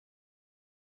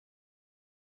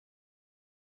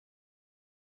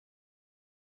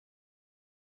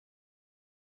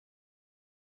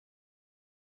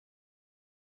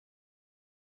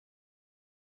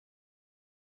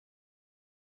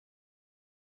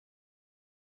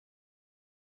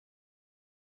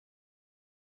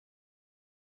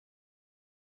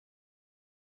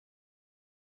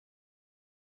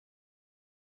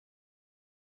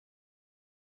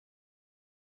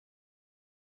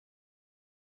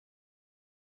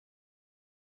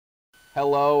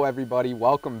Hello, everybody.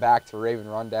 Welcome back to Raven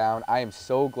Rundown. I am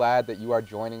so glad that you are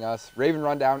joining us. Raven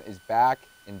Rundown is back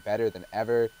and better than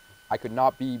ever. I could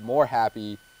not be more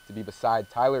happy to be beside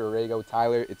Tyler Orrego.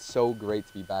 Tyler, it's so great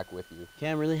to be back with you.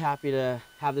 Okay, I'm really happy to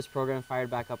have this program fired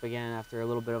back up again after a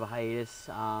little bit of a hiatus.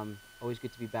 Always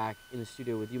good to be back in the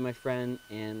studio with you, my friend,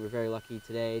 and we're very lucky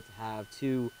today to have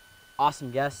two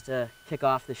awesome guests to kick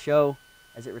off the show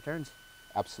as it returns.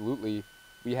 Absolutely.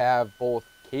 We have both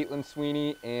Caitlin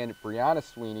Sweeney and Brianna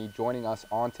Sweeney joining us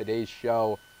on today's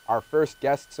show. Our first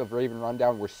guests of Raven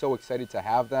Rundown. We're so excited to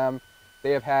have them.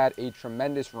 They have had a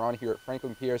tremendous run here at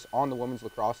Franklin Pierce on the women's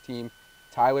lacrosse team.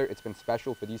 Tyler, it's been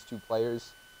special for these two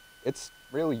players. It's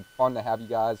really fun to have you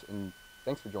guys, and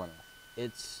thanks for joining us.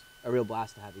 It's a real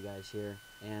blast to have you guys here,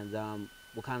 and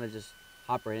we'll kind of just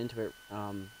hop right into it.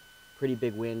 Pretty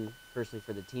big win, personally,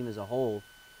 for the team as a whole.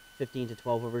 15-12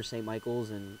 over St.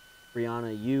 Michael's, and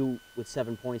Brianna, you with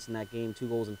 7 points in that game, 2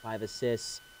 goals and 5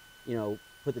 assists,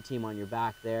 put the team on your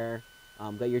back there.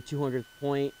 Got your 200th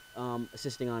point,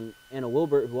 assisting on Anna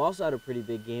Wilbert, who also had a pretty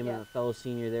big game, and a fellow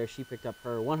senior there. She picked up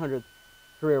her 100th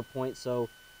career point. So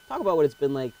talk about what it's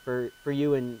been like for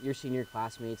you and your senior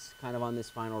classmates kind of on this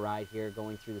final ride here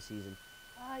going through the season.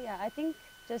 Yeah, I think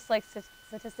just like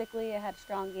statistically, I had a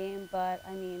strong game, but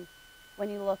I mean, when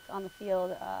you look on the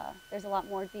field, there's a lot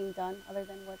more being done other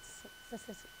than what's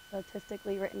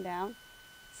statistically written down.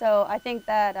 So I think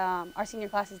that our senior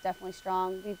class is definitely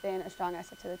strong. We've been a strong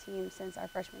asset to the team since our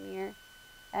freshman year.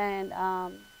 And I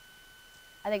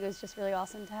think it was just really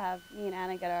awesome to have me and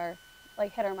Anna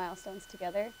hit our milestones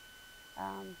together.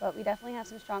 But we definitely have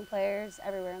some strong players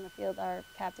everywhere in the field. Our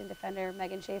captain defender,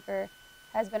 Megan Schaefer,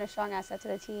 has been a strong asset to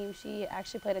the team. She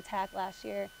actually played attack last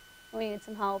year when we needed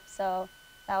some help, so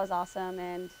that was awesome.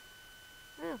 And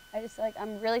I don't know,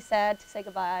 I'm really sad to say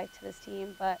goodbye to this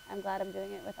team, but I'm glad I'm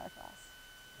doing it with our class.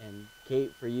 And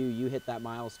Kate, for you, you hit that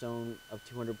milestone of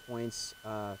 200 points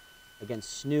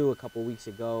against SNU a couple weeks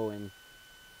ago, and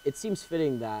it seems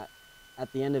fitting that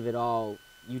at the end of it all,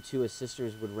 you two as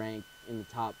sisters would rank in the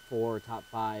top 4 or top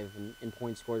 5 in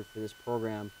points scored for this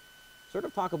program. Sort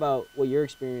of talk about what your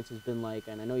experience has been like,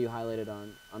 and I know you highlighted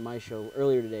on my show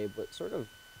earlier today, but sort of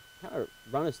kind of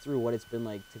run us through what it's been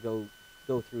like to go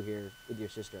through here with your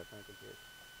sister at Franklin Pierce.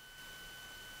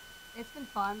 It's been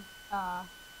fun.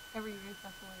 Every year has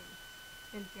definitely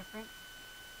been different,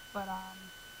 but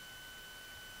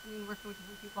working with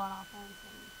different people on offense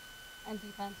and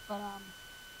defense, but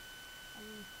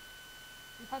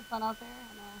we've had fun out there,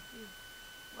 and we've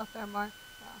left our mark.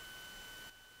 So.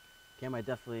 Cam, I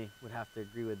definitely would have to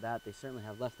agree with that. They certainly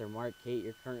have left their mark. Kate,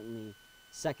 you're currently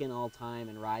second all-time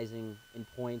and rising in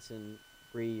points, and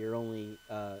Bree, you're only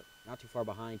not too far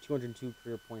behind, 202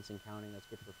 career points and counting. That's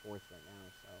good for 4th right now.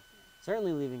 So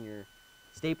certainly leaving your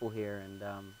staple here, and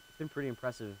it's been pretty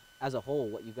impressive as a whole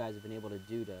what you guys have been able to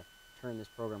do to turn this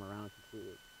program around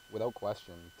completely. Without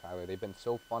question, Tyler, they've been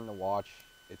so fun to watch.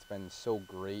 It's been so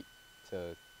great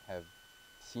to have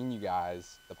seen you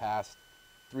guys the past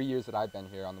 3 years that I've been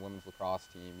here on the women's lacrosse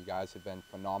team. You guys have been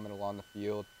phenomenal on the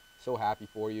field. So happy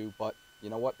for you, but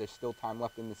you know what? There's still time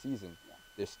left in the season. Yeah.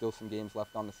 There's still some games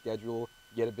left on the schedule.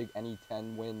 You get a big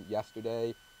NE10 win yesterday.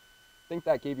 I think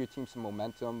that gave your team some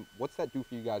momentum. What's that do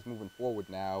for you guys moving forward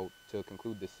now to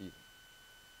conclude this season?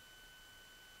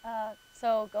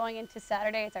 So going into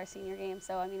Saturday, it's our senior game.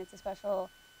 So I mean, it's a special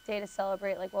day to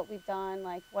celebrate like what we've done,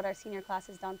 like what our senior class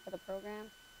has done for the program.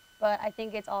 But I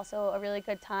think it's also a really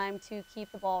good time to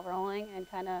keep the ball rolling and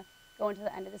kind of go into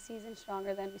the end of the season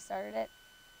stronger than we started it.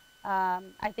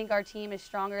 I think our team is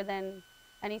stronger than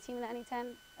any team in the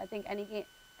NE10. I think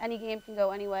any game can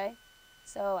go any way.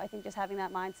 So I think just having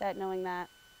that mindset, knowing that,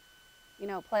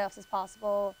 playoffs is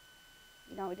possible,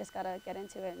 we just got to get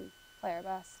into it and play our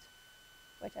best,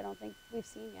 which I don't think we've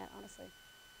seen yet, honestly.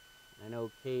 I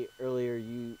know, Kate, earlier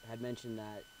you had mentioned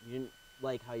that you didn't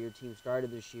like how your team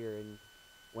started this year, and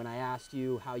when I asked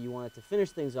you how you wanted to finish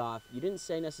things off, you didn't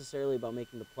say necessarily about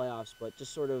making the playoffs, but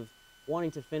just sort of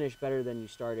wanting to finish better than you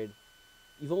started.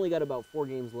 You've only got about 4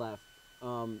 games left.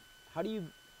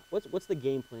 What's the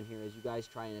game plan here as you guys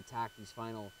try and attack these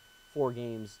final 4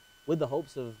 games with the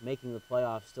hopes of making the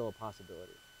playoffs still a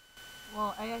possibility?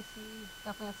 Well, AIC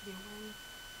definitely has to be a win,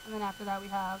 and then after that we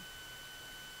have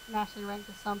nationally ranked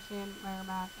Assumption,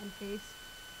 Merrimack, and Pace.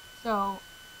 So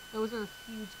those are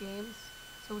huge games.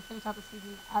 So we finish out the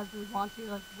season as we want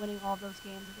to, like winning all of those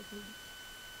games, so we can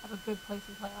have a good place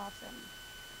in playoffs and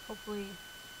hopefully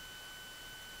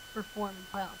perform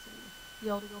in playoffs and be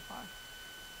able to go far.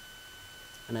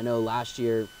 And I know last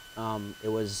year it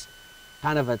was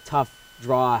kind of a tough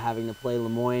draw having to play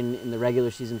Lemoyne in the regular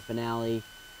season finale.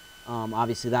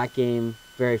 Obviously that game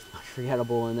very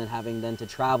forgettable, and then having then to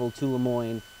travel to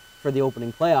Lemoyne for the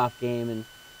opening playoff game and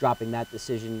dropping that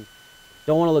decision.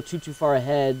 Don't want to look too far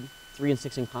ahead.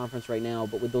 3-6 in conference right now,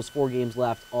 but with those 4 games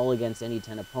left, all against any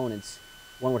 10 opponents,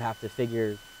 one would have to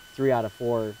figure 3 out of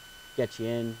 4 get you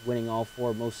in, winning all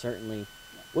 4 most certainly.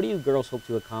 What do you girls hope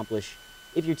to accomplish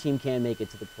if your team can make it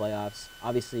to the playoffs?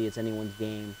 Obviously, it's anyone's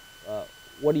game.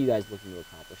 What are you guys looking to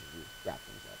accomplish as you wrap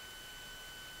things up?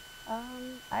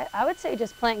 I would say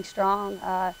just playing strong.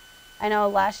 I know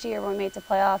last year when we made the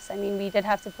playoffs, I mean, we did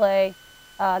have to play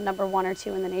number 1 or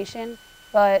 2 in the nation,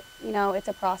 but, you know, it's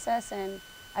a process, and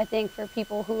I think for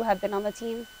people who have been on the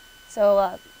team,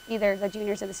 so either the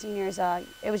juniors or the seniors,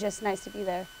 it was just nice to be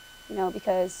there, you know,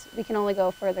 because we can only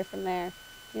go further from there.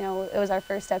 You know, it was our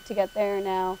first step to get there, and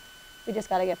now we just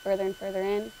got to get further and further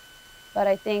in. But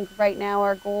I think right now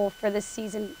our goal for this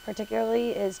season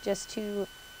particularly is just to,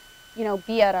 you know,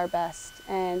 be at our best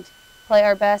and play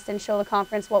our best and show the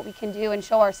conference what we can do and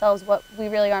show ourselves what we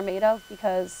really are made of,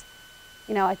 because,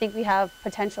 you know, I think we have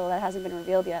potential that hasn't been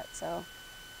revealed yet. So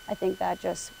I think that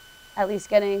just at least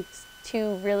getting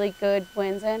 2 really good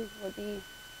wins in would be, you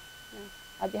know,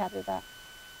 I'd be happy with that.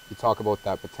 You talk about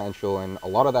that potential, and a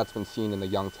lot of that's been seen in the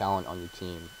young talent on your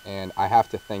team. And I have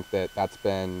to think that that's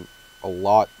been a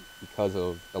lot because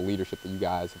of the leadership that you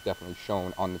guys have definitely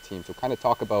shown on the team. So kind of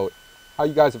talk about how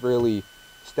you guys have really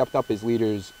stepped up as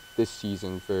leaders this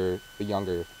season for the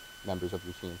younger members of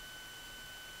your team.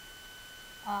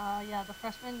 Yeah, the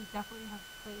freshmen definitely have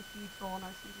played a huge role in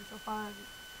our season so far. And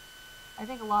I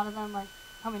think a lot of them, like,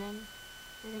 coming in,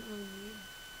 they didn't really need,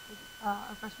 like,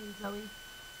 our freshman Zoe.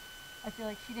 I feel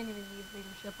like she didn't even need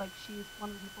leadership. Like, she's one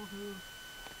of the people who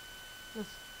just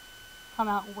come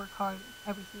out and work hard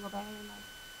every single day, and, like,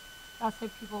 that's the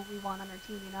people we want on our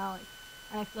team, you know. Like,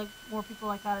 and I feel like more people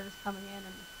like that are just coming in,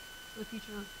 and so the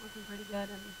future is looking pretty good,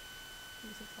 and I'm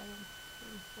just excited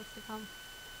for what's to come.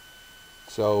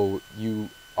 So you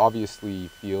obviously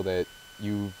feel that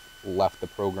you've left the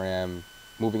program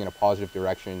moving in a positive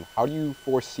direction. How do you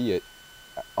foresee it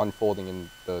unfolding in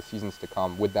the seasons to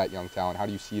come with that young talent? How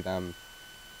do you see them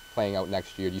playing out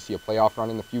next year? Do you see a playoff run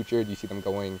in the future? Do you see them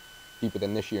going deeper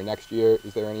than this year, next year?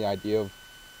 Is there any idea of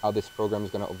how this program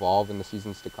is going to evolve in the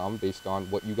seasons to come based on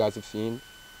what you guys have seen?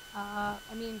 I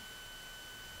mean,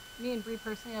 me and Bree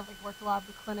personally have, like, worked a lot of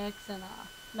the clinics and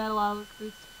met a lot of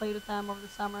recruits, played with them over the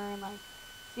summer, and, like,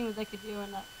 seen what they could do,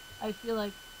 and I feel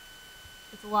like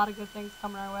it's a lot of good things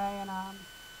coming our way, and I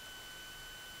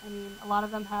mean, a lot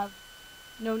of them have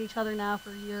known each other now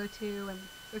for a year or 2, and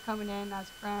they're coming in as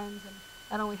friends, and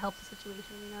that only helps the situation,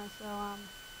 you know. So I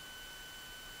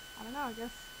don't know. I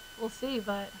guess we'll see,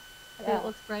 but I think it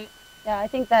looks bright. Yeah, I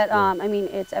think that, I mean,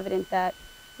 it's evident that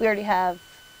we already have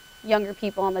younger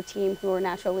people on the team who are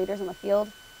natural leaders on the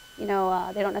field. You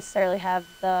know, they don't necessarily have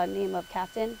the name of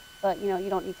captain, but, you know, you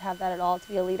don't need to have that at all to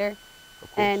be a leader.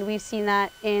 And we've seen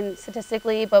that in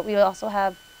statistically, but we also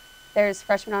have, there's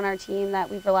freshmen on our team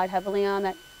that we've relied heavily on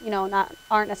that, you know,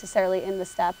 aren't necessarily in the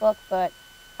stat book, but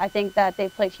I think that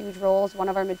they've played huge roles. One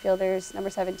of our midfielders, number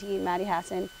 17, Maddie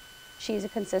Hassan, she's a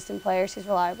consistent player. She's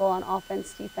reliable on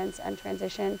offense, defense, and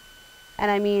transition. And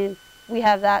I mean, we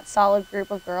have that solid group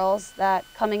of girls that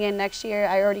coming in next year,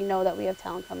 I already know that we have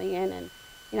talent coming in. And,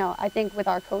 you know, I think with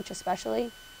our coach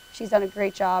especially, she's done a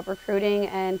great job recruiting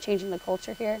and changing the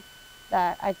culture here,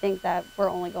 that I think that we're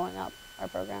only going up our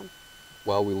program.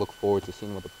 Well, we look forward to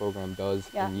seeing what the program does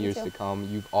in years to come.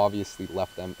 You've obviously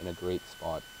left them in a great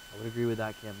spot. I would agree with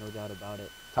that, Cam, no doubt about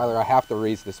it. Tyler, I have to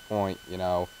raise this point. You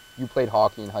know, you played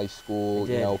hockey in high school.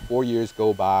 You know, 4 years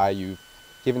go by. You've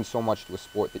given so much to a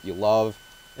sport that you love.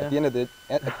 Yeah. At the end of the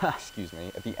excuse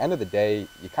me, at the end of the day,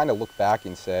 you kind of look back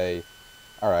and say,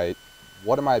 all right,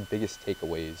 what are my biggest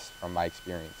takeaways from my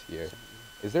experience here?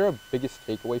 Is there a biggest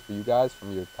takeaway for you guys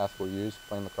from your past 4 years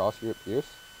playing lacrosse here at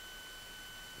Pierce?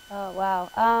 Oh, wow.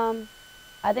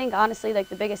 I think honestly, like,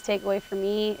 the biggest takeaway for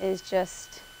me is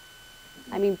just,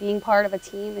 I mean, being part of a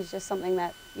team is just something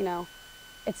that, you know,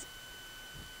 it's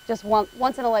just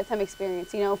once in a lifetime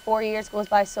experience. You know, 4 years goes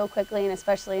by so quickly, and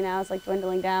especially now it's like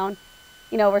dwindling down.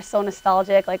 You know, we're so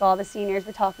nostalgic. Like, all the seniors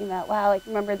were talking about, wow, like,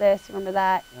 remember this, remember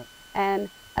that. Yep. And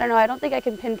I don't know, I don't think I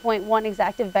can pinpoint one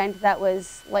exact event that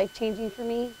was life-changing for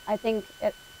me. I think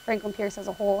Franklin Pierce as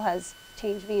a whole has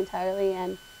changed me entirely,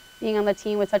 and being on the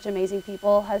team with such amazing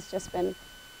people has just been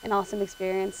an awesome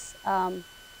experience.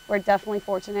 We're definitely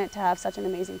fortunate to have such an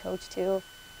amazing coach too.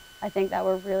 I think that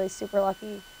we're really super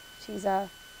lucky. She's,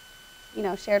 you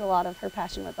know, shared a lot of her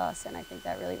passion with us, and I think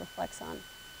that really reflects on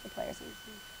the players on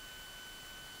the team.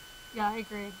 Yeah, I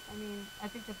agree. I mean, I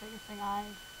think the biggest thing I've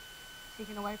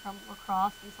taken away from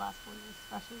lacrosse these last 4 years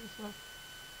especially is just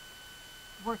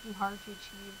working hard to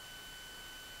achieve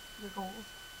your goals.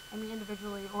 I mean,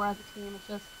 individually or as a team, it's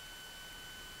just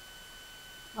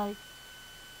like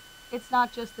it's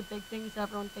not just the big things that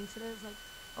everyone thinks it is. Like,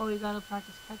 oh, you gotta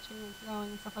practice catching and throwing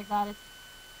and stuff like that.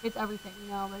 It's everything,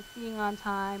 you know, like being on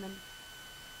time and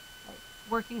like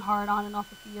working hard on and off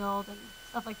the field and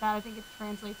stuff like that. I think it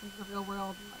translates into the real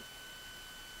world and like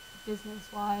business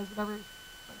wise, whatever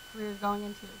like career you're going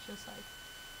into. It's just like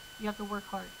you have to work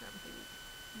hard for everything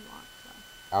you want.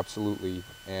 So. Absolutely.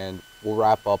 And we'll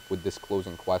wrap up with this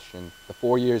closing question. The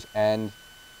 4 years end.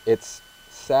 It's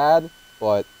sad,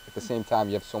 but at the same time,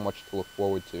 you have so much to look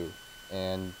forward to.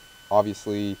 And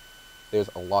obviously, there's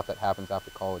a lot that happens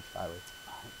after college, Tyler.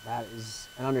 That is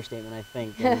an understatement, I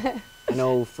think. And I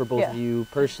know for both of you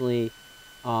personally,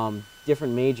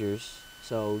 different majors,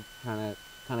 so kind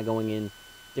of going in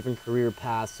different career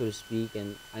paths, so to speak.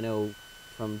 And I know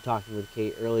from talking with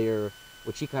Kate earlier,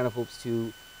 what she kind of hopes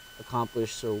to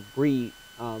accomplish. So Bree,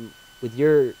 with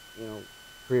your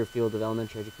career field of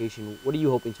elementary education, what are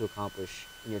you hoping to accomplish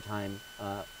in your time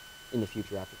in the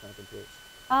future after Franklin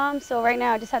Pierce? So right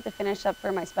now I just have to finish up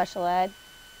for my special ed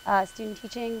student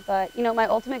teaching, but my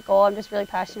ultimate goal, I'm just really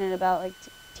passionate about like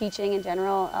teaching in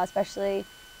general, especially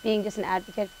being just an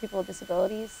advocate for people with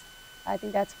disabilities. I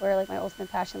think that's where like my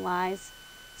ultimate passion lies.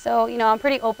 So I'm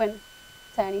pretty open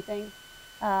to anything.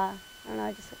 I don't know,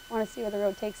 I just want to see where the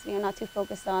road takes me. I'm not too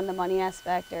focused on the money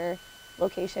aspect or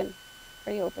location.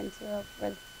 Pretty open to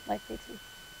where life takes me.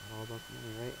 All about the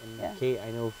money, right? And Yeah. Kate, I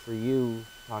know for you,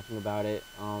 talking about it,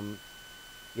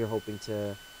 you're hoping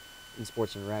to, in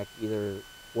sports and rec, either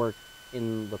work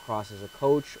in lacrosse as a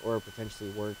coach or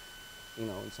potentially work, in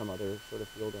some other sort of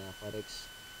field in athletics.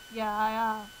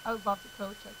 Yeah, I would love to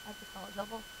coach at the college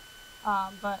level,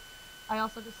 but I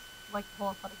also just like the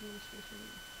whole athletic administration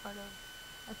part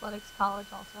of athletics college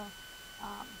also.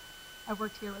 I've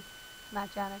worked here with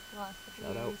Matt Janik for the last couple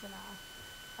Shout of out. years, and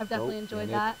I've definitely Nope, enjoyed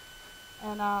Janik. that.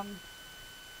 And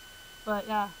but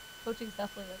yeah, coaching's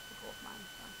definitely like a goal of mine.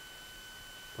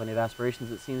 So. Plenty of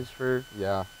aspirations, it seems, for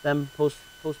Yeah, them post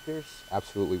Pierce.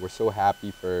 absolutely. We're so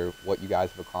happy for what you guys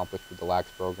have accomplished with the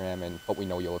LAX program and what we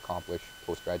know you'll accomplish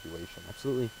post-graduation.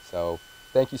 Absolutely. So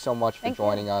thank you so much for Thank you.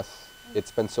 joining us.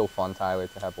 It's been so fun, Tyler,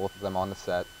 to have both of them on the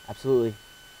set. Absolutely.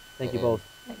 Thank you And both.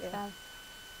 Thanks, you. guys.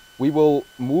 We will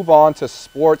move on to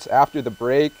sports after the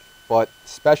break, but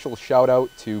special shout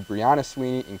out to Brianna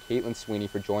Sweeney and Caitlin Sweeney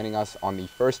for joining us on the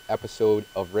first episode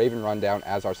of Raven Rundown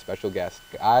as our special guest.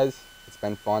 Guys, it's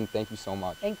been fun. Thank you so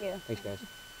much. Thank you. Thanks, guys.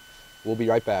 We'll be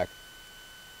right back.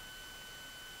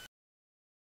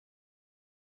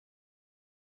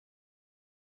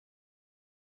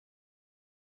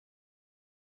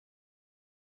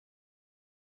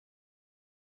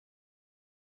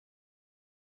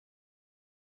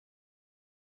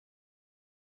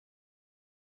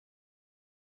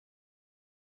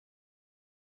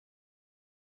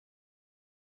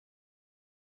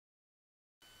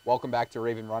 Welcome back to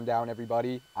Raven Rundown,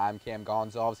 everybody. I'm Cam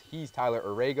Gonzalez. He's Tyler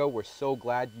Orrego. We're so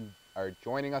glad you are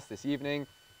joining us this evening.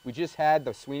 We just had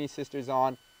the Sweeney sisters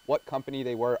on. What company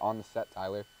they were on the set,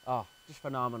 Tyler? Oh, just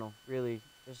phenomenal, really.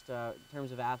 Just in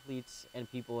terms of athletes and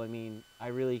people, I mean, I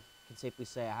really can safely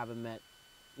say I haven't met,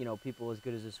 people as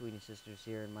good as the Sweeney sisters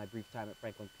here in my brief time at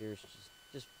Franklin Pierce.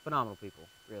 Just phenomenal people,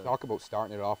 really. Talk about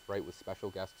starting it off right with special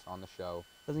guests on the show.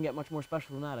 Doesn't get much more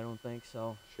special than that, I don't think.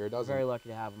 So Sure we're doesn't. very lucky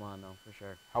to have them on, though, for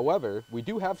sure. However, we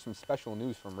do have some special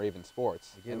news from Raven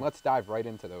Sports, We do. and let's dive right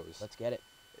into those. Let's get it.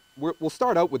 We'll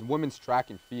start out with women's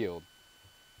track and field.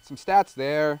 Some stats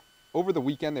there. Over the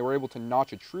weekend, they were able to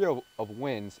notch a trio of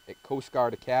wins at Coast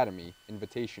Guard Academy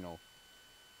Invitational.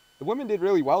 The women did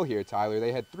really well here, Tyler.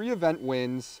 They had 3 event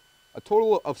wins, a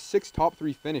total of 6 top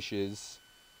 3 finishes.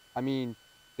 I mean,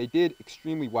 they did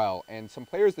extremely well. And some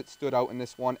players that stood out in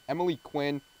this one, Emily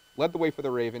Quinn led the way for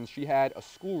the Ravens. She had a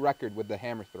school record with the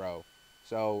hammer throw.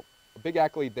 So a big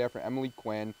accolade there for Emily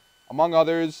Quinn. Among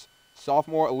others,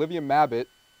 sophomore Olivia Mabbitt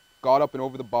got up and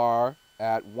over the bar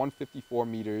at 154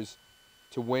 meters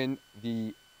to win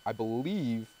the, I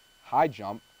believe, high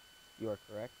jump. You are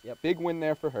correct. Yep. Big win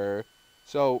there for her.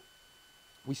 So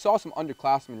we saw some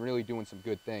underclassmen really doing some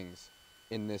good things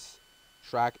in this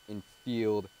track and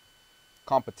field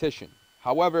competition.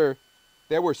 However,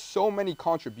 there were so many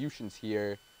contributions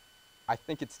here. I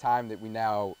think it's time that we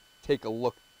now take a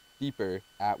look deeper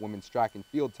at women's track and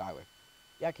field, Tyler.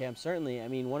 Yeah, Cam, certainly. I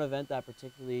mean, one event that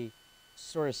particularly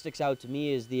sort of sticks out to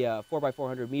me is the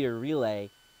 4x400 meter relay.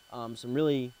 Some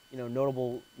really,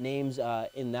 notable names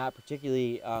in that,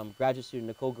 particularly graduate student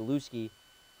Nicole Galuski,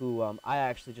 who I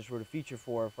actually just wrote a feature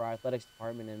for our athletics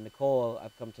department. And Nicole,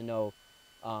 I've come to know,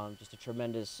 Just a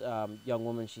tremendous young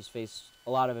woman. She's faced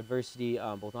a lot of adversity,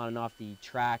 both on and off the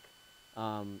track.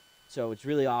 So it's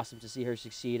really awesome to see her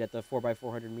succeed at the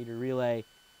 4x400 meter relay.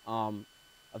 A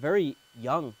very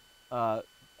young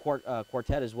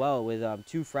quartet as well, with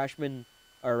two freshmen,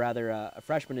 or rather a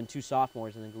freshman and two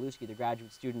sophomores, and then Galuski, the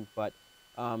graduate student. But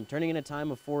turning in a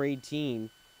time of 4:18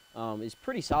 is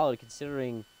pretty solid,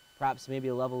 considering perhaps maybe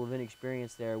a level of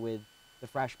inexperience there with the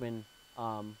freshmen,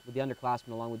 with the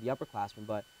underclassmen along with the upperclassmen.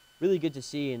 But really good to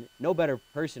see, and no better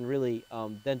person really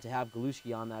than to have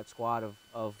Galuski on that squad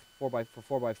of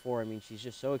 4x4. I mean, she's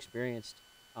just so experienced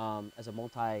as a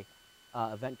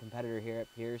event competitor here at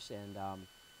Pierce, and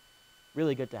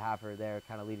really good to have her there,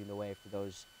 kind of leading the way for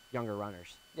those younger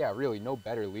runners. Yeah, really, no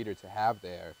better leader to have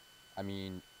there. I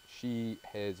mean, she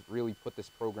has really put this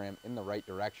program in the right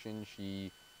direction.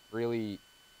 She really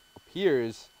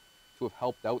appears to have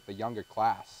helped out the younger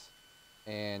class,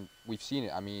 and we've seen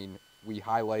it. I mean, we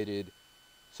highlighted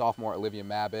sophomore Olivia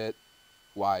Mabbitt,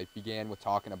 who I began with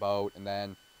talking about, and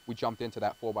then we jumped into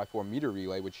that 4x4 meter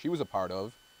relay, which she was a part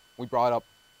of. We brought up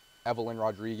Evelyn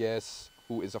Rodriguez,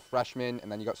 who is a freshman,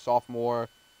 and then you got sophomore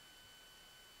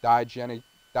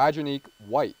Diagenique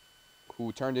White,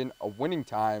 who turned in a winning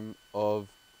time of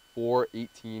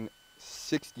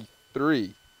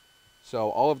 4:18:63. So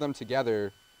all of them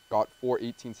together got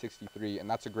 4:18:63, and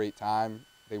that's a great time.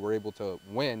 They were able to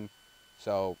win.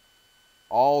 So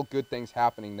all good things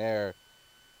happening there.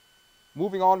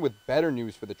 Moving on with better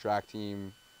news for the track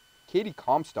team, Katie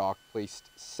Comstock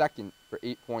placed second for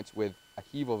 8 points with a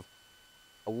heave of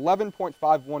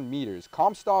 11.51 meters.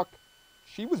 Comstock,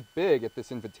 she was big at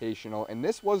this invitational, and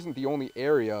this wasn't the only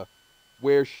area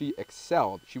where she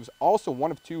excelled. She was also one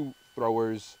of two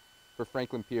throwers for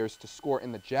Franklin Pierce to score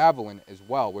in the javelin as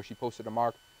well, where she posted a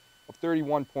mark of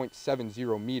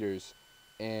 31.70 meters,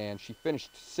 and she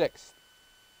finished sixth.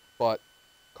 But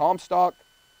Comstock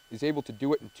is able to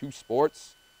do it in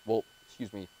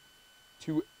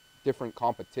two different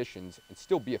competitions and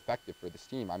still be effective for this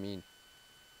team. I mean,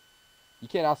 you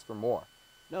can't ask for more.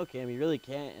 No, Cam, you really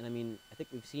can't. And I mean, I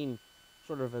think we've seen,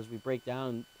 sort of as we break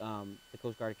down the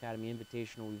Coast Guard Academy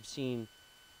Invitational, we've seen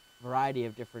a variety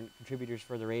of different contributors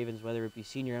for the Ravens, whether it be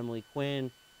senior Emily Quinn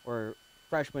or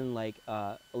freshmen like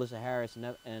Alyssa Harris and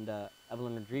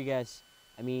Evelyn Rodriguez.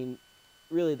 I mean,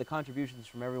 really, the contributions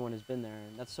from everyone has been there,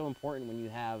 and that's so important when you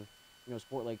have, a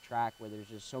sport like track, where there's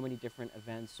just so many different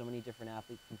events, so many different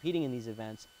athletes competing in these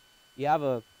events. You have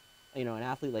an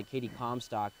athlete like Katie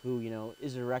Comstock, who,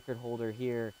 is a record holder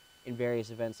here in various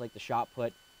events like the shot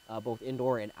put, both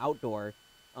indoor and outdoor.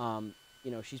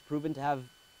 She's proven to have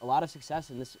a lot of success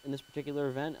in this particular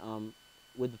event,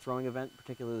 with the throwing event,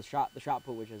 particularly the shot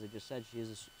put, which, as I just said, she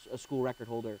is a school record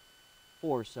holder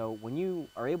for. So when you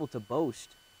are able to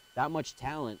boast that much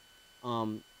talent,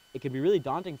 it can be really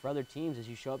daunting for other teams as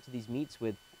you show up to these meets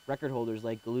with record holders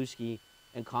like Galuski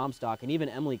and Comstock, and even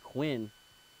Emily Quinn,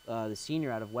 the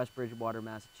senior out of West Bridgewater,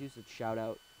 Massachusetts. Shout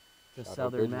out to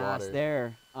Southern Mass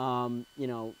there.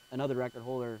 Another record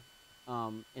holder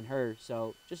in her.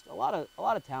 So just a lot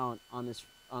of talent on this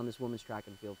women's track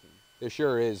and field team. There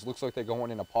sure is. Looks like they're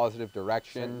going in a positive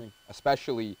direction, Certainly.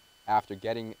 Especially after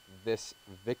getting this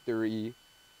victory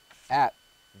at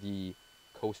the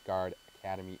Coast Guard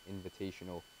Academy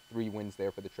Invitational. 3 wins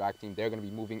there for the track team. They're going to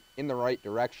be moving in the right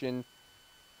direction.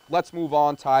 Let's move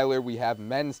on, Tyler. We have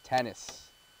men's tennis.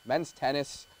 Men's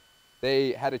tennis,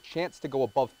 they had a chance to go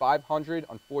above 500.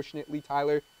 Unfortunately,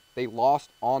 Tyler, they lost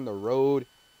on the road.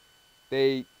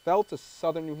 They fell to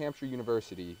Southern New Hampshire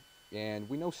University, and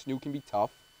we know SNU can be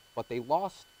tough, but they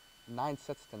lost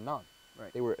 9-0.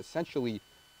 Right. They were essentially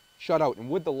shut out, and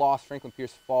with the loss, Franklin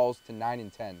Pierce falls to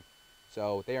 9-10.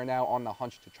 So they are now on the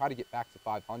hunt to try to get back to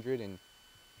 500 and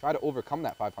try to overcome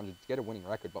that 500 to get a winning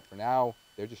record. But for now,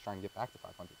 they're just trying to get back to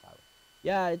 500, Tyler.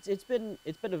 Yeah, it's been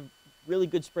a really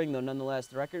good spring, though, nonetheless.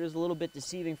 The record is a little bit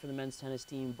deceiving for the men's tennis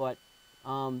team, but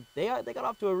they got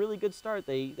off to a really good start.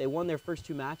 They won their first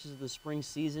 2 matches of the spring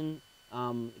season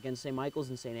against St. Michael's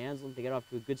and St. Anselm. They got off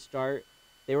to a good start.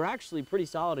 They were actually pretty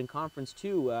solid in conference,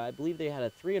 too. I believe they had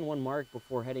a 3-1 mark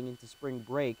before heading into spring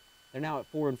break. They're now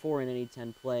at 4-4 in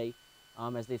NA10 play,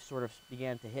 as they've sort of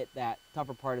began to hit that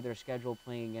tougher part of their schedule,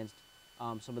 playing against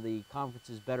some of the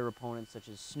conference's better opponents, such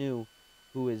as SNU,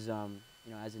 who is,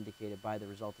 as indicated by the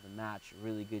result of the match, a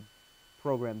really good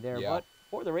program there. Yeah. But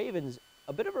for the Ravens,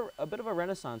 a bit of a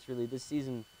renaissance really this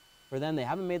season for them. They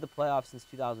haven't made the playoffs since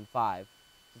 2005.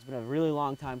 It's been a really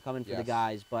long time coming for the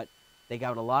guys, but they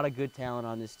got a lot of good talent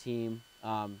on this team,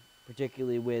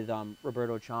 particularly with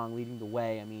Roberto Chong leading the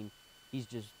way. I mean, he's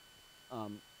just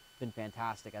been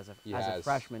fantastic as a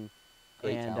freshman.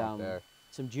 Great talent there.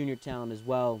 some junior talent as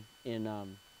well in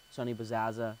Sonny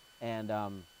Bazaza, and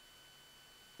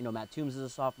Matt Toombs is a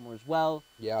sophomore as well.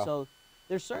 Yeah. So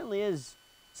there certainly is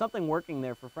something working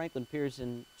there for Franklin Pierce,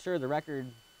 and sure, the record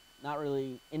not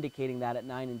really indicating that at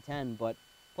 9-10, but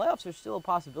playoffs are still a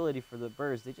possibility for the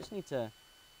Birds. They just need to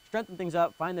strengthen things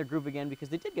up, find their groove again, because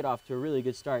they did get off to a really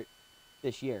good start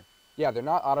this year. Yeah, they're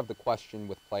not out of the question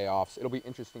with playoffs. It'll be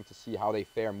interesting to see how they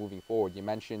fare moving forward. You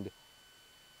mentioned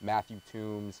Matthew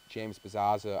Toombs, James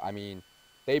Bazaza. I mean,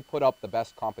 they put up the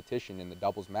best competition in the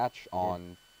doubles match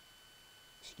on,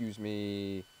 excuse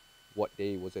me, what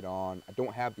day was it on? I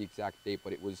don't have the exact date,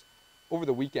 but it was over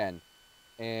the weekend.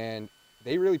 And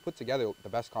they really put together the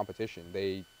best competition.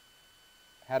 They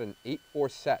had an 8-4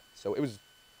 set. So it was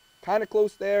kind of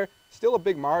close there. Still a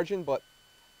big margin, but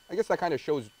I guess that kind of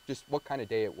shows just what kind of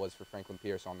day it was for Franklin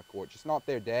Pierce on the court. Just not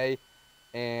their day.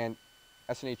 And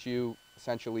SNHU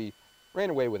essentially ran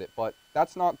away with it. But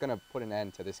that's not going to put an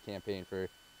end to this campaign for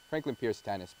Franklin Pierce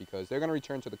tennis, because they're going to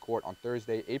return to the court on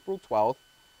Thursday, April 12th,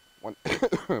 when,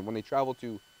 when they travel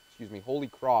to, Holy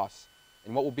Cross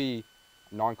in what will be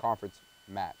a non-conference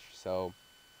match. So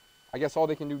I guess all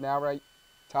they can do now, right,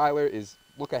 Tyler, is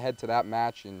look ahead to that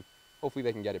match, and hopefully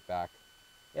they can get it back.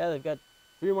 Yeah, they've got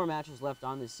 3 more matches left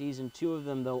on this season. 2 of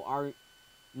them, though, are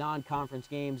non-conference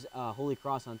games. Holy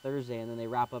Cross on Thursday, and then they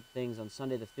wrap up things on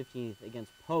Sunday the 15th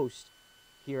against Post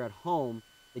here at home.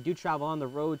 They do travel on the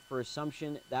road for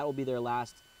Assumption. That will be their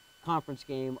last conference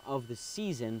game of the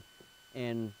season,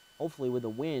 and hopefully with a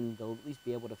win, they'll at least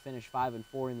be able to finish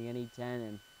 5-4 in the NE10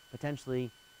 and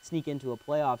potentially sneak into a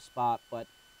playoff spot. But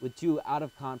with 2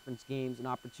 out-of-conference games, an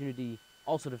opportunity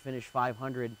also to finish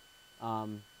 500,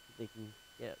 they can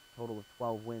get a total of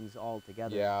 12 wins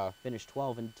altogether. Yeah. Finish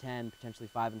 12-10, potentially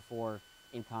 5-4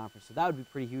 in conference. So that would be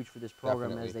pretty huge for this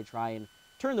program. Definitely. As they try and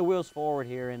turn the wheels forward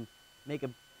here and make a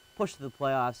push to the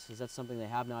playoffs, because that's something they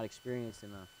have not experienced in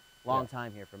a long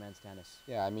time here for men's tennis.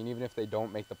 Yeah, I mean, even if they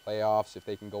don't make the playoffs, if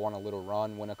they can go on a little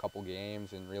run, win a couple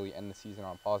games, and really end the season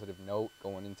on a positive note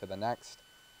going into the next,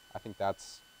 I think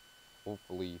that's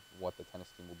hopefully what the tennis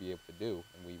team will be able to do,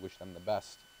 and we wish them the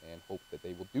best and hope that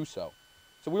they will do so.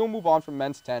 So we will move on from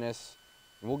men's tennis,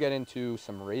 and we'll get into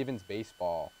some Ravens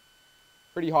baseball.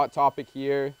 Pretty hot topic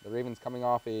here. The Ravens coming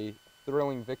off a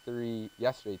thrilling victory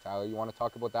yesterday, Tyler. You want to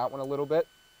talk about that one a little bit?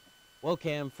 Well,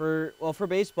 Cam, for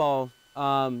baseball,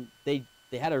 they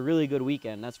had a really good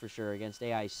weekend, that's for sure, against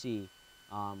AIC.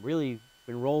 Really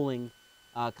been rolling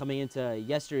coming into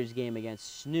yesterday's game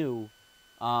against SNU.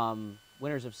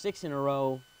 Winners of 6 in a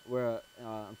row, where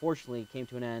unfortunately came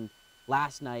to an end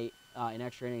last night in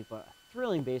extra innings, but a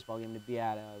thrilling baseball game to be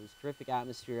at. It was a terrific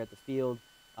atmosphere at the field,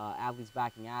 athletes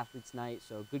backing athletes night,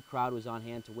 so a good crowd was on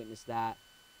hand to witness that.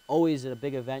 Always a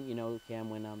big event, Cam,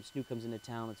 when SNU comes into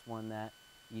town. It's one that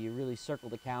you really circle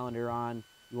the calendar on.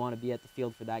 You want to be at the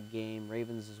field for that game.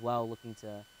 Ravens as well, looking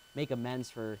to make amends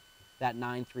for that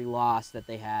 9-3 loss that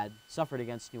they had suffered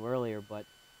against SNU earlier. But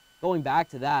going back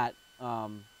to that,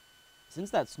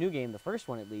 since that SNU game, the first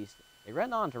one at least, they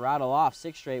went on to rattle off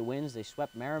 6 straight wins. They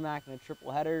swept Merrimack in a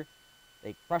triple header.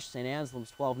 They crushed St.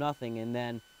 Anselm's 12-0, and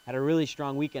then had a really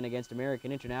strong weekend against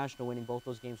American International, winning both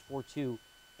those games 4-2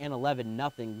 and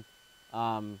 11-0.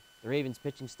 The Ravens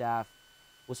pitching staff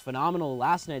was phenomenal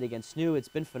last night against SNU. It's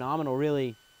been phenomenal,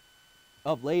 really,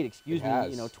 of late. Excuse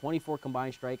me. 24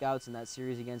 combined strikeouts in that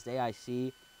series against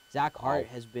AIC. Zach Hart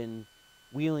has been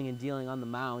wheeling and dealing on the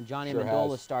mound. Johnny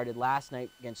Amendola started last night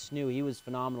against SNU. He was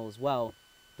phenomenal as well.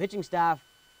 Pitching staff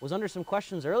was under some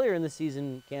questions earlier in the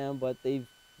season, Cam, but they've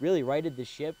really righted the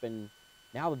ship, and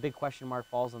now the big question mark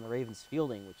falls on the Ravens'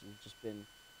 fielding, which has just been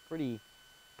pretty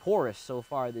porous so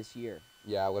far this year.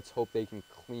 Yeah, let's hope they can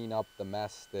clean up the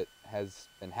mess that has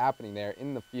been happening there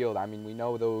in the field. I mean, we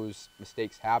know those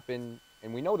mistakes happen,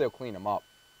 and we know they'll clean them up.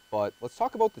 But let's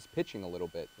talk about this pitching a little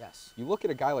bit. Yes. You look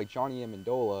at a guy like Johnny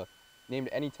Amendola, named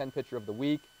NE10 Pitcher of the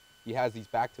Week. He has these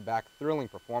back-to-back thrilling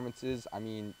performances. I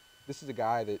mean, this is a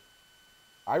guy that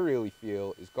I really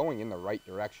feel is going in the right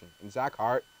direction. And Zach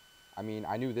Hart, I mean,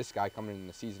 I knew this guy coming in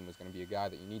the season was going to be a guy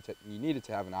that you needed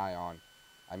to have an eye on.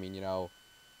 I mean,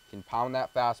 can pound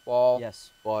that fastball.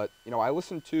 Yes. But, I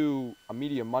listened to a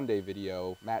Media Monday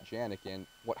video, Matt Janik, and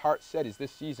what Hart said is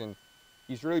this season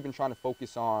he's really been trying to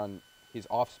focus on his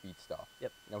off-speed stuff.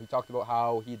 Yep. He talked about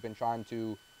how he'd been trying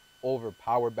to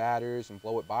overpower batters and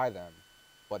blow it by them.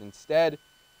 But instead,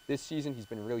 this season he's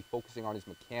been really focusing on his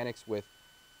mechanics with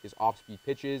his off-speed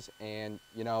pitches, and,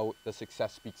 the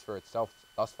success speaks for itself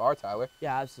thus far, Tyler.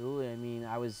 Yeah, absolutely. I mean,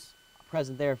 I was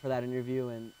present there for that interview,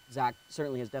 and Zach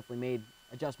certainly has definitely made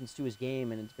adjustments to his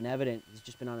game, and it's been evident he's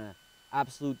just been on a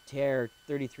absolute tear,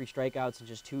 33 strikeouts and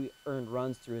just 2 earned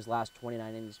runs through his last 29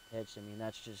 innings pitched. I mean,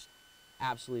 that's just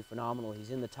absolutely phenomenal.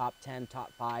 He's in the top 10,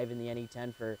 top 5 in the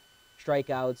NE10 for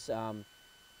strikeouts.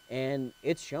 And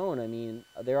it's shown. I mean,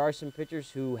 there are some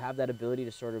pitchers who have that ability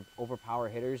to sort of overpower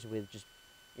hitters with just,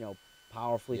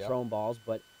 powerfully Yeah. thrown balls.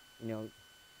 But,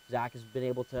 Zach has been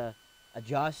able to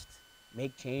adjust,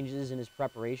 make changes in his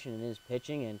preparation and in his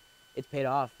pitching, and it's paid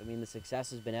off. I mean, the success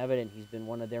has been evident. He's been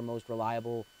one of their most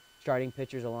reliable starting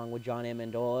pitchers along with John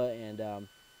Amendola, and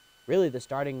really the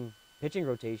starting pitching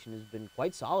rotation has been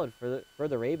quite solid for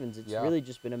the Ravens. It's Yeah. really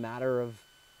just been a matter of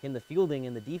can the fielding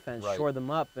and the defense Right. shore them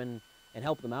up and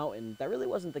help them out, and that really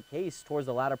wasn't the case towards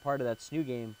the latter part of that SNU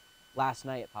game last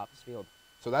night at Pappas Field.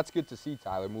 So that's good to see,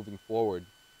 Tyler, moving forward.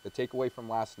 The takeaway from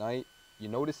last night, you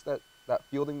noticed that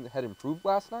fielding had improved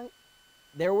last night?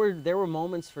 There were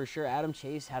moments for sure. Adam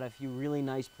Chase had a few really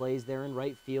nice plays there in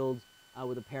right field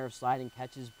with a pair of sliding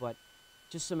catches, but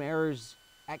just some errors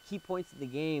at key points of the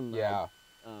game. Yeah.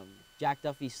 Jack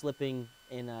Duffy slipping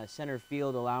in center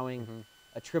field, allowing Mhm.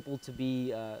 a triple to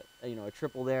be a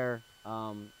triple there,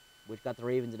 which got the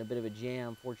Ravens in a bit of a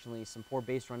jam. Fortunately, some poor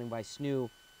base running by SNU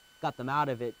got them out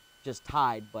of it, just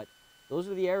tied. But those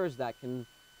are the errors that can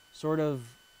sort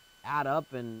of add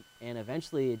up, and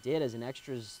eventually it did. As an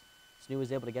extras, SNU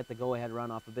was able to get the go-ahead run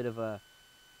off a bit of a,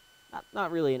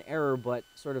 not really an error, but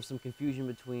sort of some confusion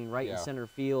between right and Yeah. center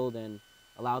field, and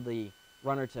allowed the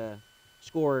runner to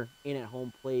score in at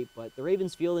home plate. But the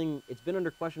Ravens fielding, it's been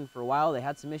under question for a while. They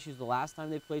had some issues the last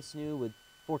time they played SNU with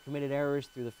 4 committed errors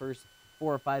through the first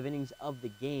 4 or 5 innings of the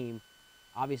game.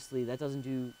 Obviously, that doesn't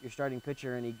do your starting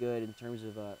pitcher any good in terms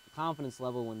of a confidence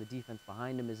level when the defense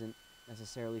behind him isn't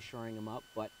necessarily shoring him up.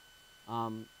 But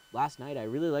last night, I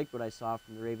really liked what I saw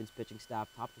from the Ravens pitching staff,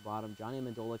 top to bottom. Johnny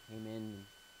Amendola came in and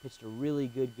pitched a really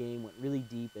good game, went really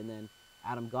deep, and then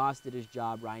Adam Goss did his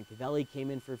job. Ryan Cavelli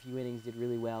came in for a few innings, did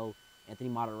really well. Anthony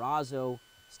Matarazzo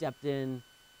stepped in,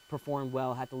 performed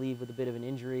well, had to leave with a bit of an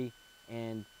injury,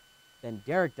 and then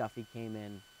Derek Duffy came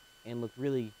in and looked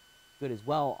really good as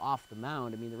well off the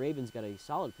mound. I mean, the Ravens got a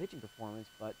solid pitching performance,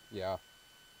 but Yeah,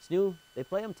 SNU, they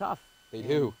play them tough. they And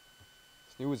do.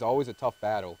 SNU is always a tough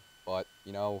battle, but,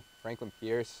 Franklin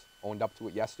Pierce owned up to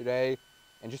it yesterday.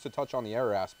 And just to touch on the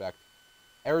error aspect,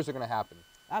 errors are going to happen.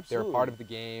 Absolutely. They're a part of the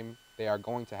game. They are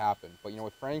going to happen. But,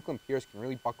 if Franklin Pierce can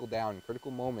really buckle down in critical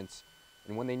moments,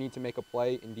 and when they need to make a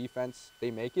play in defense,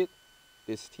 they make it,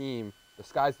 this team, the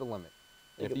sky's the limit.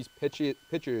 And if these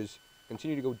pitchers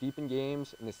continue to go deep in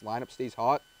games and this lineup stays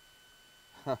hot,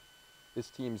 this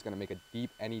team's going to make a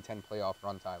deep NE10 playoff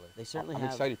run, Tyler. They certainly I'm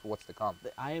have. excited for what's to come.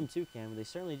 I am too, Cam. They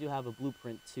certainly do have a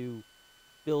blueprint to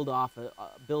build off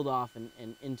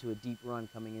and into a deep run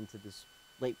coming into this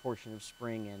late portion of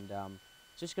spring, and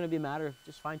it's just going to be a matter of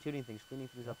just fine-tuning things, cleaning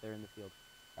things up there in the field.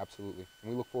 Absolutely.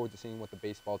 And we look forward to seeing what the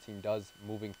baseball team does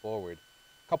moving forward.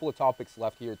 A couple of topics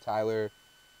left here, Tyler,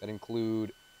 that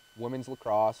include women's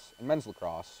lacrosse and men's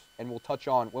lacrosse. And we'll touch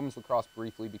on women's lacrosse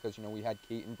briefly because, we had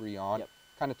Kate and Bree on. Yep.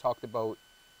 Kind of talked about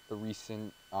the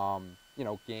recent,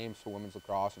 games for women's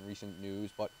lacrosse and recent news.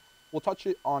 But we'll touch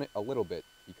on it a little bit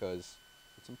because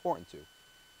it's important to.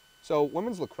 So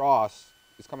women's lacrosse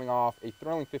is coming off a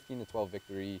thrilling 15-12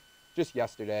 victory just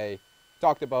yesterday.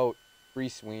 Talked about Bree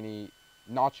Sweeney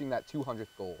notching that 200th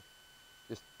goal.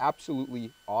 Just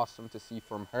absolutely awesome to see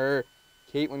from her.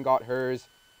 Caitlin got hers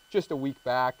just a week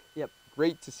back. Yep.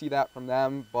 Great to see that from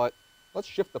them, but let's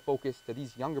shift the focus to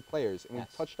these younger players. And Yes.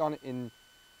 we touched on it in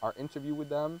our interview with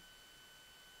them.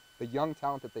 The young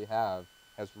talent that they have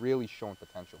has really shown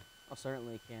potential. Oh,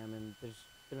 certainly, Cam. And there's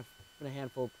been a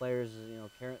handful of players.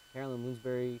 Carolyn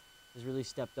Bloomsbury has really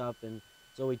stepped up, and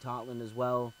Zoe Totland as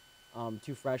well.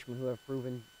 2 freshmen who have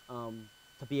proven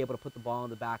to be able to put the ball in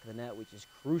the back of the net, which is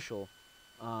crucial,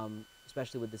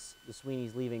 especially with the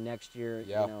Sweeneys leaving next year.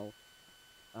 Yeah.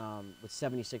 With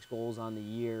 76 goals on the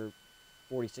year,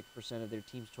 46% of their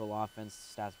team's total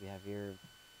offense stats we have here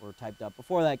were typed up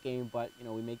before that game, but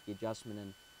we make the adjustment,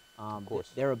 and Of course.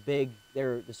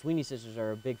 the Sweeney sisters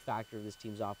are a big factor of this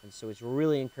team's offense. So it's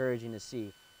really encouraging to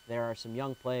see there are some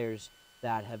young players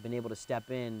that have been able to step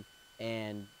in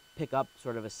and pick up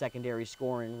sort of a secondary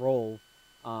scoring role,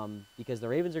 because the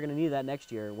Ravens are going to need that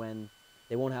next year when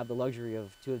they won't have the luxury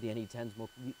of 2 of the NE10's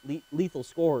most lethal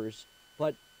scorers.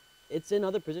 But it's in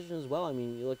other positions as well. I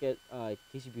mean, you look at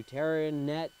Casey Butera in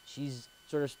net. She's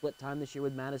sort of split time this year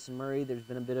with Madison Murray. There's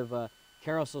been a bit of a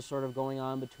carousel sort of going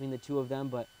on between the 2 of them.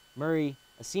 But Murray,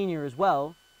 a senior as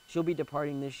well, she'll be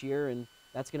departing this year, and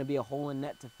that's going to be a hole in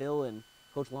net to fill. And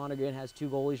Coach Lonergan has 2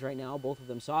 goalies right now, both of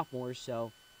them sophomores.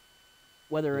 So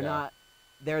whether or Yeah. not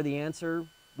they're the answer,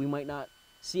 we might not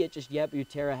see it just yet.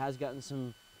 Butera has gotten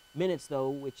some minutes though,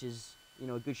 which is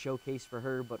a good showcase for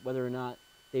her. But whether or not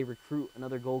they recruit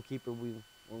another goalkeeper, we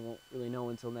won't really know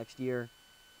until next year.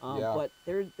 Yeah. But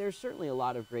there's certainly a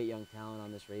lot of great young talent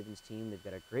on this Ravens team. They've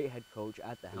got a great head coach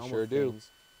at the They helm sure of do. things,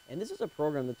 and this is a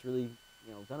program that's really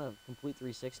done a complete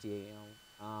 360.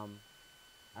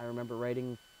 I remember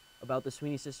writing about the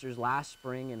Sweeney sisters last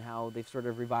spring and how they've sort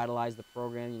of revitalized the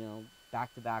program.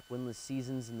 Back-to-back winless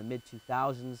seasons in the mid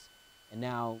 2000s, and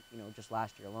now just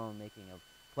last year alone making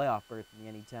a playoff berth in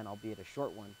the NE10, albeit a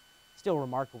short one. Still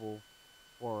remarkable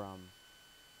for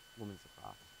women's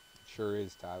lacrosse. Sure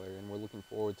is, Tyler, and we're looking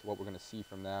forward to what we're going to see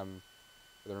from them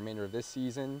for the remainder of this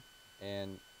season,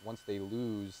 and once they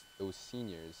lose those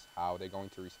seniors, how they're going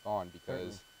to respond,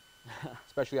 because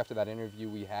especially after that interview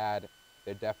we had,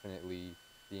 they're definitely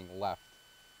being left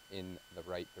in the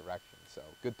right direction. So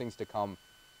good things to come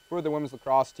for the women's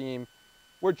lacrosse team.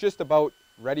 We're just about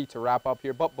ready to wrap up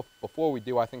here, but before we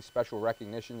do, I think special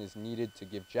recognition is needed to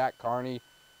give Jack Carney,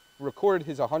 who recorded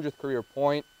his 100th career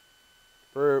point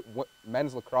for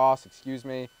men's lacrosse,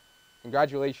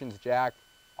 Congratulations, Jack.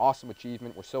 Awesome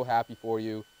achievement. We're so happy for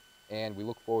you, and we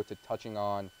look forward to touching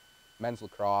on men's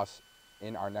lacrosse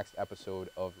in our next episode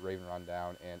of Raven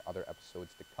Rundown and other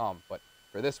episodes to come. But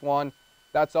for this one,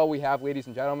 that's all we have, ladies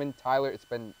and gentlemen. Tyler, it's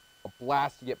been a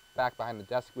blast to get back behind the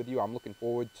desk with you. I'm looking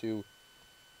forward to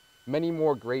many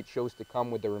more great shows to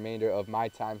come with the remainder of my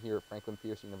time here at Franklin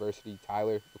Pierce University.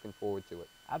 Tyler, looking forward to it.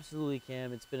 Absolutely,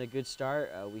 Cam. It's been a good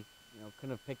start. We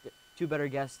couldn't have picked two better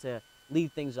guests to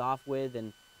lead things off with,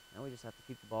 and now we just have to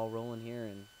keep the ball rolling here.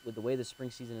 And with the way the spring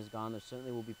season has gone, there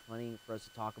certainly will be plenty for us to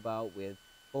talk about with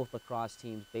both lacrosse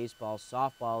teams, baseball,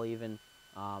 softball even.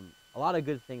 A lot of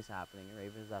good things happening in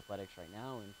Ravens athletics right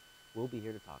now, and we'll be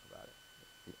here to talk about it.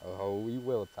 Oh, we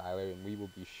will, Tyler, and we will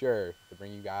be sure to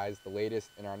bring you guys the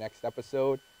latest in our next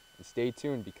episode. And stay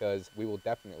tuned, because we will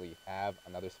definitely have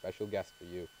another special guest for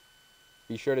you.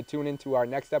 Be sure to tune into our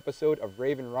next episode of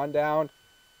Raven Rundown.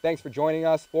 Thanks for joining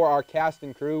us. For our cast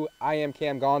and crew, I am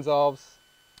Cam Gonzalez.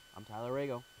 I'm Tyler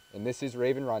Rago. And this is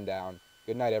Raven Rundown.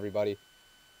 Good night, everybody.